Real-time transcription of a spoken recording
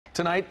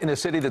Tonight, in a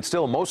city that's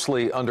still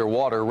mostly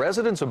underwater,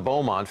 residents of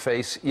Beaumont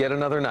face yet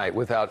another night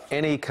without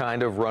any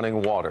kind of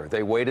running water.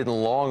 They waited in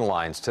long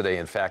lines today,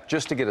 in fact,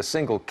 just to get a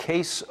single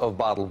case of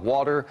bottled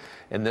water,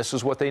 and this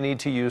is what they need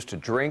to use to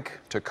drink,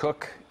 to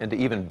cook, and to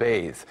even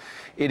bathe.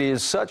 It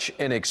is such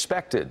an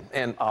expected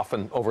and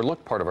often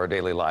overlooked part of our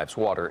daily lives,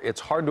 water.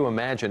 It's hard to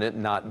imagine it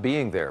not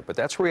being there, but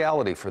that's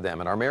reality for them.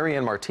 And our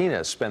Marianne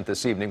Martinez spent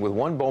this evening with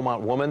one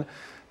Beaumont woman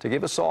to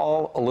give us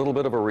all a little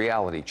bit of a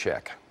reality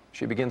check.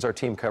 She begins our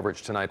team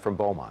coverage tonight from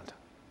Beaumont.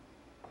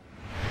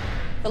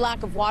 The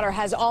lack of water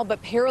has all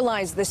but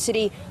paralyzed the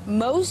city.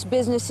 Most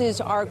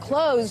businesses are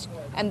closed,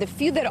 and the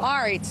few that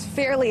are, it's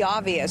fairly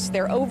obvious,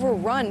 they're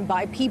overrun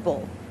by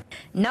people.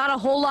 Not a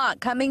whole lot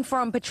coming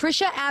from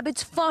Patricia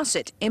Abbott's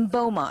faucet in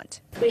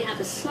Beaumont. We have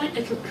a slight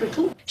little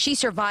trickle. She's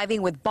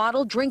surviving with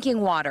bottled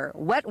drinking water,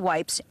 wet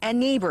wipes, and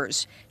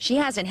neighbors. She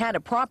hasn't had a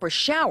proper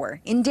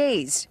shower in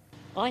days.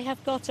 I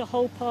have got a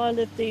whole pile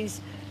of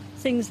these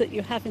things that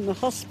you have in the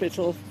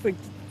hospital for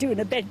doing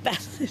a bed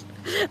bath,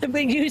 and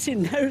we're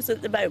using those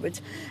at the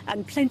moment,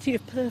 and plenty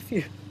of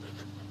perfume.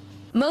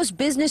 Most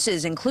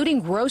businesses,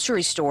 including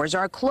grocery stores,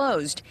 are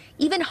closed.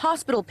 Even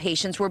hospital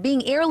patients were being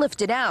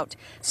airlifted out.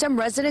 Some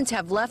residents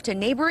have left to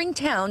neighboring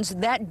towns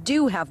that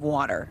do have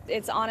water.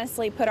 It's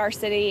honestly put our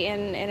city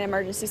in an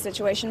emergency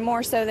situation,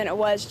 more so than it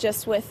was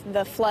just with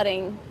the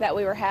flooding that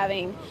we were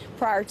having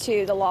prior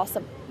to the loss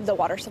of the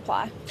water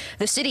supply.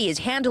 The city is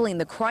handling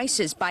the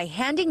crisis by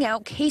handing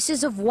out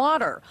cases of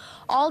water.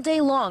 All day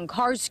long,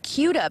 cars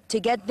queued up to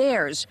get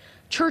theirs.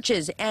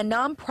 Churches and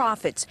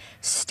nonprofits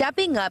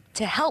stepping up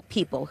to help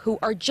people who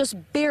are just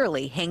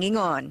barely hanging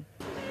on.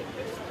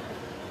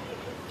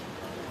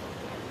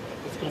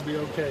 It's going to be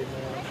okay,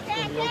 man. It's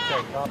going to be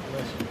okay. God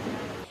bless you.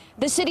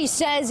 The city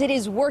says it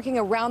is working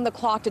around the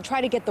clock to try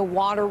to get the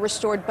water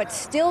restored, but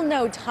still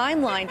no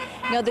timeline.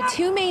 Now, the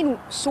two main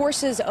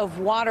sources of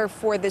water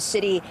for the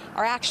city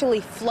are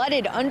actually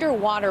flooded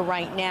underwater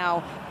right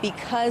now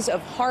because of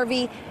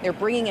Harvey. They're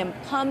bringing in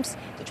pumps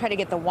to try to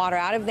get the water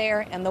out of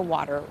there and the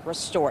water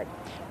restored.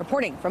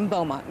 Reporting from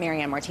Beaumont,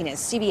 Marianne Martinez,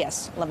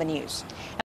 CBS 11 News.